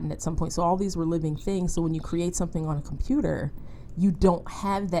cotton at some point. So all these were living things. So when you create something on a computer, you don't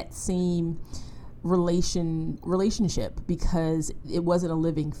have that same relationship because it wasn't a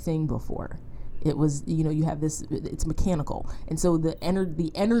living thing before. It was, you have this, it's mechanical. And so the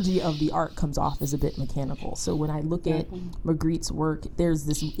energy of the art comes off as a bit mechanical. So when I look at Magritte's work, there's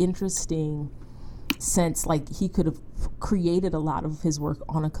this interesting sense like he could have created a lot of his work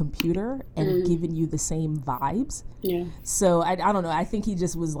on a computer and given you the same vibes. So I don't know, I think he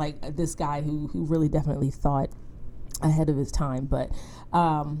just was like this guy who really definitely thought ahead of his time. But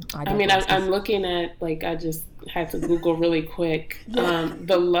I'm looking at, like, I just had to Google really quick,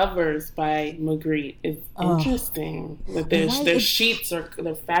 The Lovers by Magritte is interesting. Like their sheets or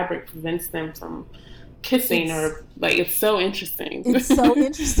the fabric prevents them from kissing, or like, it's so interesting. It's so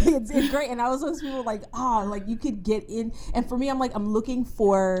interesting. It's great. And I was those people like, like you could get in. And for me, I'm looking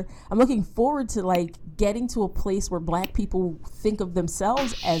forward to like getting to a place where Black people think of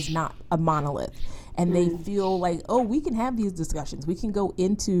themselves as not a monolith. And they feel like, we can have these discussions. We can go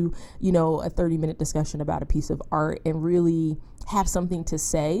into, a 30-minute discussion about a piece of art and really have something to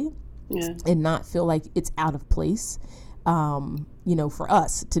say and not feel like it's out of place. For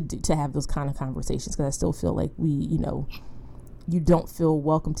us to have those kind of conversations, because I still feel like we, you don't feel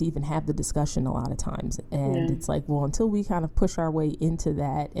welcome to even have the discussion a lot of times. And it's like, well, until we kind of push our way into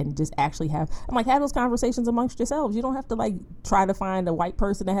that and just actually have those conversations amongst yourselves. You don't have to like try to find a white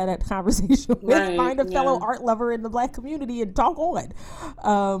person to have that conversation with. Find a fellow art lover in the Black community and talk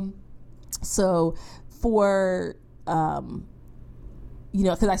on. So for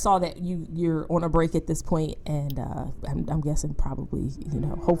because I saw that you're on a break at this point, and I'm guessing probably,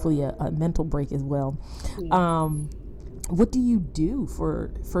 hopefully a mental break as well. What do you do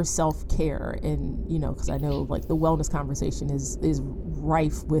for self-care? And, because I know like the wellness conversation is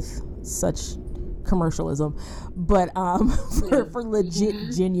rife with such commercialism, but for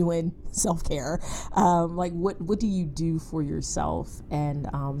legit, genuine self-care, like what do you do for yourself, and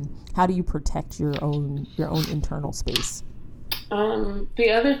how do you protect your own internal space?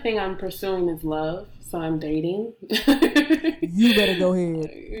 The other thing I'm pursuing is love, so I'm dating. You better go ahead.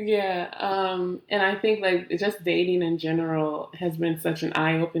 And I think like just dating in general has been such an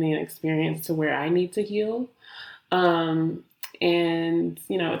eye-opening experience to where I need to heal. And,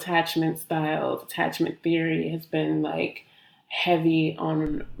 attachment styles, attachment theory has been like heavy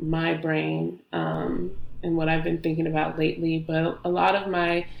on my brain, and what I've been thinking about lately. But a lot of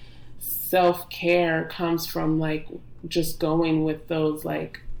my self-care comes from like just going with those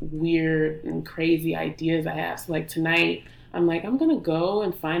like weird and crazy ideas I have. So like tonight, I'm like, I'm gonna go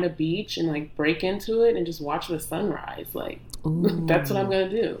and find a beach and like break into it and just watch the sunrise. Like, that's what I'm gonna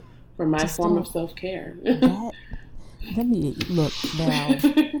do for my form of self-care. Let me look now.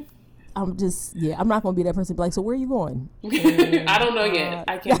 I'm not going to be that person. Like, so where are you going? And, I don't know yet.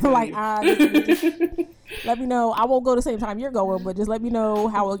 I can't tell like, you. let me know. I won't go the same time you're going, but just let me know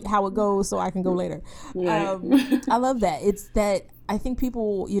how it goes so I can go later. Right. I love that. It's that I think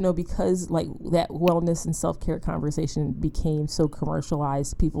people, because like that wellness and self-care conversation became so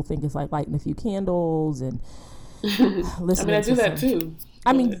commercialized, people think it's like lighting a few candles and listening I do that too.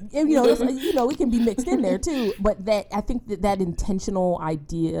 I mean, it can be mixed in there too, but I think that intentional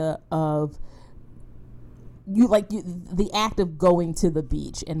idea of the act of going to the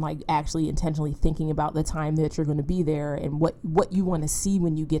beach and like actually intentionally thinking about the time that you're going to be there and what you want to see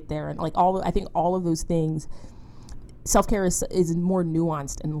when you get there, and like I think all of those things, self-care is more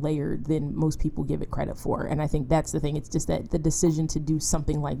nuanced and layered than most people give it credit for. And I think that's the thing. It's just that the decision to do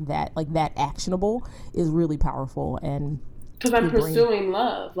something like that actionable, is really powerful. And because I'm pursuing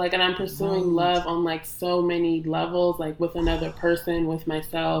love, and I'm pursuing love on like so many levels, like with another person, with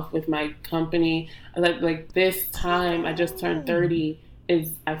myself, with my company. Like this time, I just turned 30,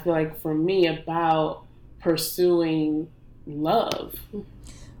 is, I feel like for me, about pursuing love.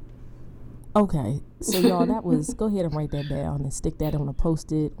 Okay, so y'all, that was, go ahead and write that down and stick that on a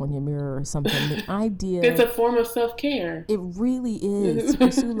Post-it on your mirror or something. The idea, it's a form of self-care. It really is.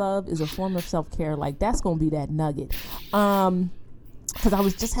 Pursue love is a form of self-care. Like, that's gonna be that nugget. Because I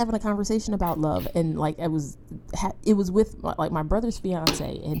was just having a conversation about love, and like it was with like my brother's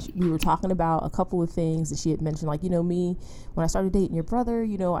fiance, and we were talking about a couple of things that she had mentioned. Like, me, when I started dating your brother,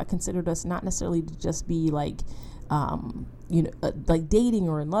 I considered us not necessarily to just be like like dating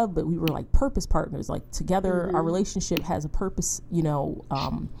or in love, but we were like purpose partners, like together. Our relationship has a purpose,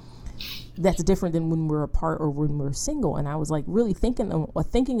 that's different than when we're apart or when we're single. And I was like really thinking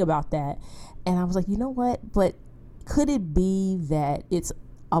about that, and I was like, you know what, but could it be that it's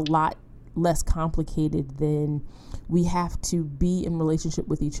a lot less complicated than we have to be in relationship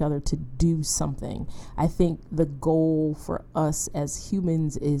with each other to do something? I think the goal for us as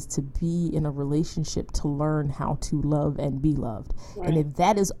humans is to be in a relationship to learn how to love and be loved. Right. And if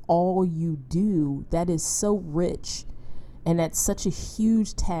that is all you do, that is so rich. And that's such a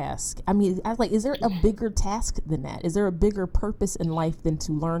huge task. I mean, I was like, is there a bigger task than that? Is there a bigger purpose in life than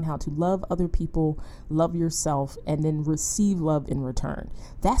to learn how to love other people, love yourself, and then receive love in return?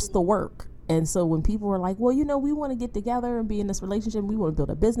 That's the work. And so when people are like, well, we want to get together and be in this relationship, we want to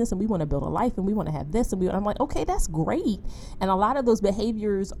build a business and we want to build a life and we want to have this, and I'm like, okay, that's great. And a lot of those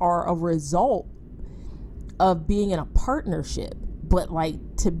behaviors are a result of being in a partnership. But like,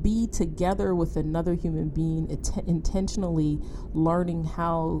 to be together with another human being, intentionally learning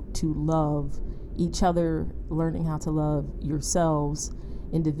how to love each other, learning how to love yourselves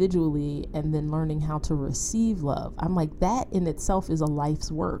individually, and then learning how to receive love. I'm like, that in itself is a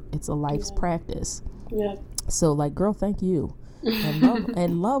life's work. It's a life's practice. Yeah. So like, girl, thank you.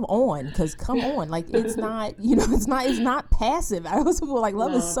 And love on, because come on, like, it's not, it's not passive. I was like,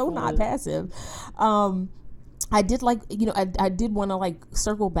 love is so not passive. I did like, I did want to like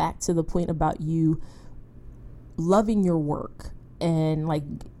circle back to the point about you loving your work, and like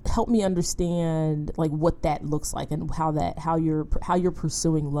help me understand like what that looks like and how you're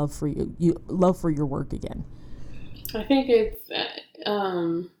pursuing love for love for your work again. I think it's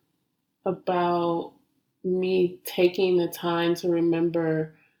about me taking the time to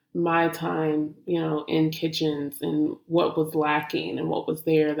remember my time, in kitchens, and what was lacking and what was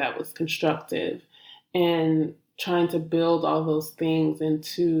there that was constructive, and trying to build all those things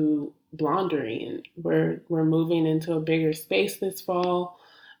into Blondery. And we're moving into a bigger space this fall,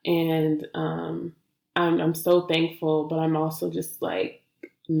 and I'm so thankful, but I'm also just like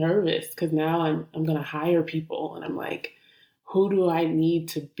nervous, because now I'm going to hire people, and I'm like, who do I need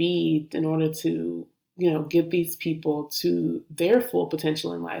to be in order to get these people to their full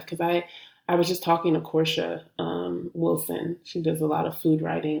potential in life? Because I was just talking to Portia Wilson. She does a lot of food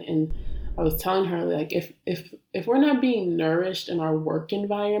writing, and I was telling her, like, if we're not being nourished in our work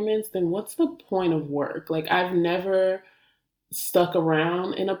environments, then what's the point of work? Like, I've never stuck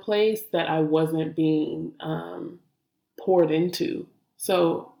around in a place that I wasn't being poured into.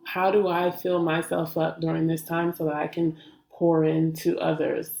 So how do I fill myself up during this time so that I can pour into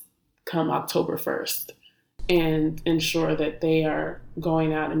others come October 1st and ensure that they are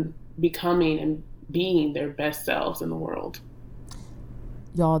going out and becoming and being their best selves in the world?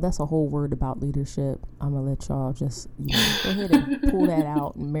 Y'all, that's a whole word about leadership. I'm gonna let y'all just go ahead and pull that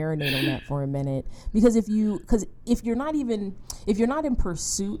out and marinate on that for a minute. Because if you're not in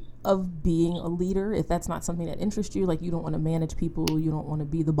pursuit of being a leader, if that's not something that interests you, like you don't want to manage people, you don't want to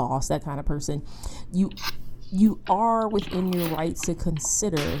be the boss, that kind of person, you are within your rights to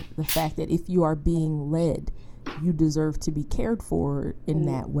consider the fact that if you are being led, you deserve to be cared for in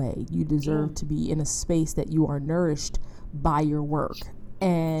that way. You deserve to be in a space that you are nourished by your work.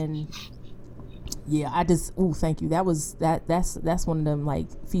 And yeah, thank you. That's one of them, like,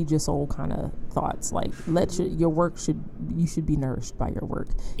 feed your soul kind of thoughts. Like, your work you should be nourished by your work.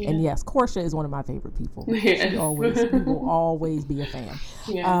 Yeah. And yes, Korsha is one of my favorite people. Yes. She will always be a fan.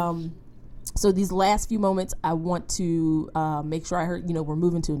 Yeah. So these last few moments, I want to make sure I heard, we're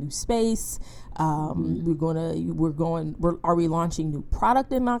moving to a new space. Are we launching new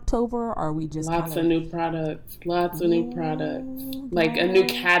product in October? Are we just lots of new products, like a new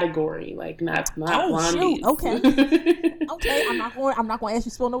category, like not Blondies. Shoot. Okay. I'm not going to ask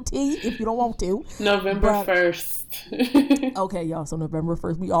you to spill no tea if you don't want to. November 1st. Okay, y'all. So November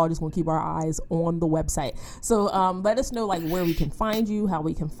 1st, we all just want to keep our eyes on the website. So let us know, like, where we can find you, how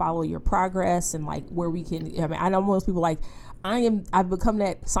we can follow your progress, and like where we can. I mean, I know most people like. I've become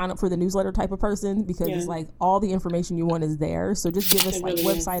that sign up for the newsletter type of person, because it's like all the information you want is there. So just give us like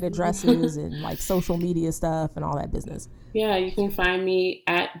website addresses and like social media stuff and all that business. Yeah, you can find me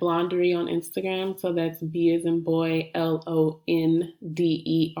at Blondery on Instagram. So that's B as in boy,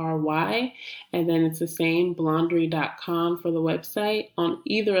 LONDERY. And then it's the same, blondery.com for the website. On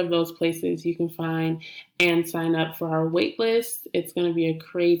either of those places, you can find and sign up for our wait list. It's going to be a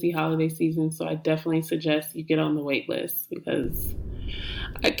crazy holiday season, so I definitely suggest you get on the wait list, because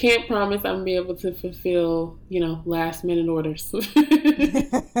I can't promise I'm going to be able to fulfill, last minute orders.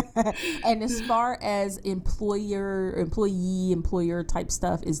 And as far as employer type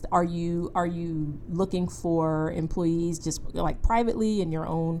stuff, are you looking for employees just like privately in your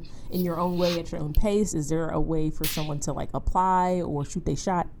own way at your own pace? Is there a way for someone to like apply or shoot their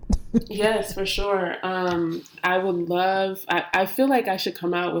shot? Yes, for sure. I would love, I feel like I should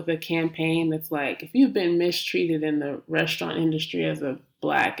come out with a campaign that's like, if you've been mistreated in the restaurant industry as a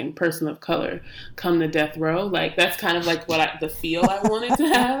Black and person of color, come to Death Row. Like, that's kind of like the feel I wanted to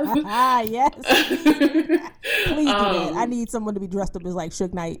have. Yes. Please do that. I need someone to be dressed up as like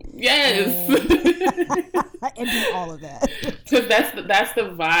Suge Knight. Yes. And do all of that. Because that's the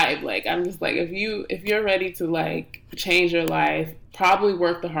vibe. Like, I'm just like, if you're ready to like change your life, probably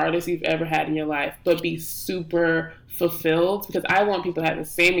work the hardest you've ever had in your life, but be super fulfilled, because I want people to have the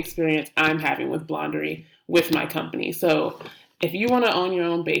same experience I'm having with Blondery with my company. So if you want to own your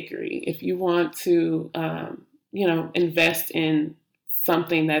own bakery, if you want to, invest in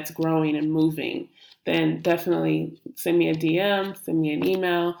something that's growing and moving, then definitely send me a DM, send me an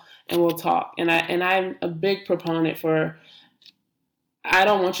email, and we'll talk. And I'm a big proponent for, I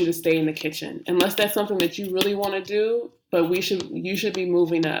don't want you to stay in the kitchen unless that's something that you really want to do. But you should be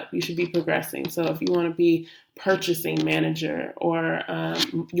moving up. You should be progressing. So if you want to be purchasing manager, or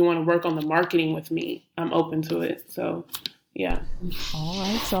you want to work on the marketing with me, I'm open to it. So. Yeah. All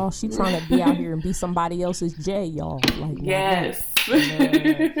right, y'all. She trying to be out here and be somebody else's J, y'all. Like, yes.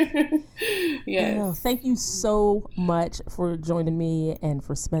 Yes. Yeah, thank you so much for joining me and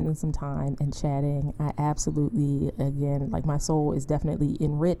for spending some time and chatting. I absolutely, again, like, my soul is definitely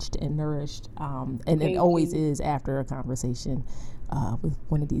enriched and nourished, and it always is after a conversation with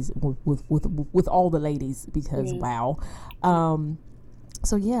one of these, with all the ladies, because wow.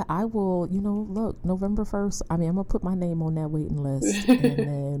 So yeah, I will, look, November 1st, I'm going to put my name on that waiting list. And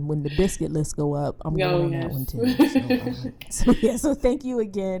then when the biscuit lists go up, I'm going on that one too. So thank you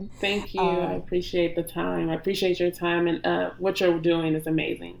again. Thank you. I appreciate the time. I appreciate your time. And what you're doing is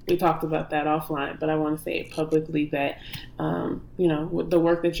amazing. We talked about that offline, but I want to say it publicly that, the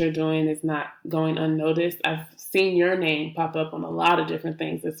work that you're doing is not going unnoticed. I've seen your name pop up on a lot of different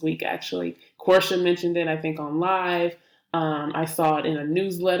things this week, actually. Korsha mentioned it, I think, on live. I saw it in a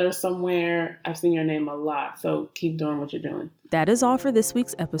newsletter somewhere. I've seen your name a lot, so keep doing what you're doing. That is all for this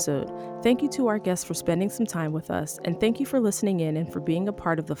week's episode. Thank you to our guests for spending some time with us, and thank you for listening in and for being a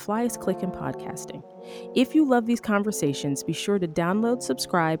part of the Flyest Click in podcasting. If you love these conversations, be sure to download,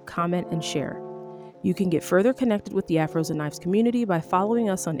 subscribe, comment, and share. You can get further connected with the Afros and Knives community by following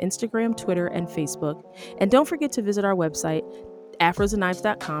us on Instagram, Twitter, and Facebook. And don't forget to visit our website,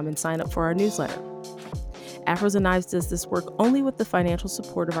 afrosandknives.com, and sign up for our newsletter. Afros and Knives does this work only with the financial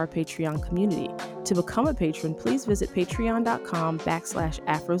support of our Patreon community. To become a patron, please visit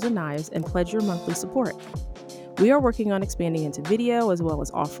patreon.com/afrosandknives and pledge your monthly support. We are working on expanding into video as well as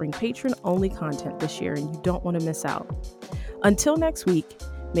offering patron-only content this year, and you don't want to miss out. Until next week,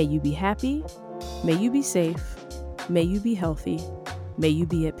 may you be happy, may you be safe, may you be healthy, may you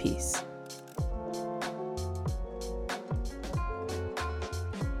be at peace.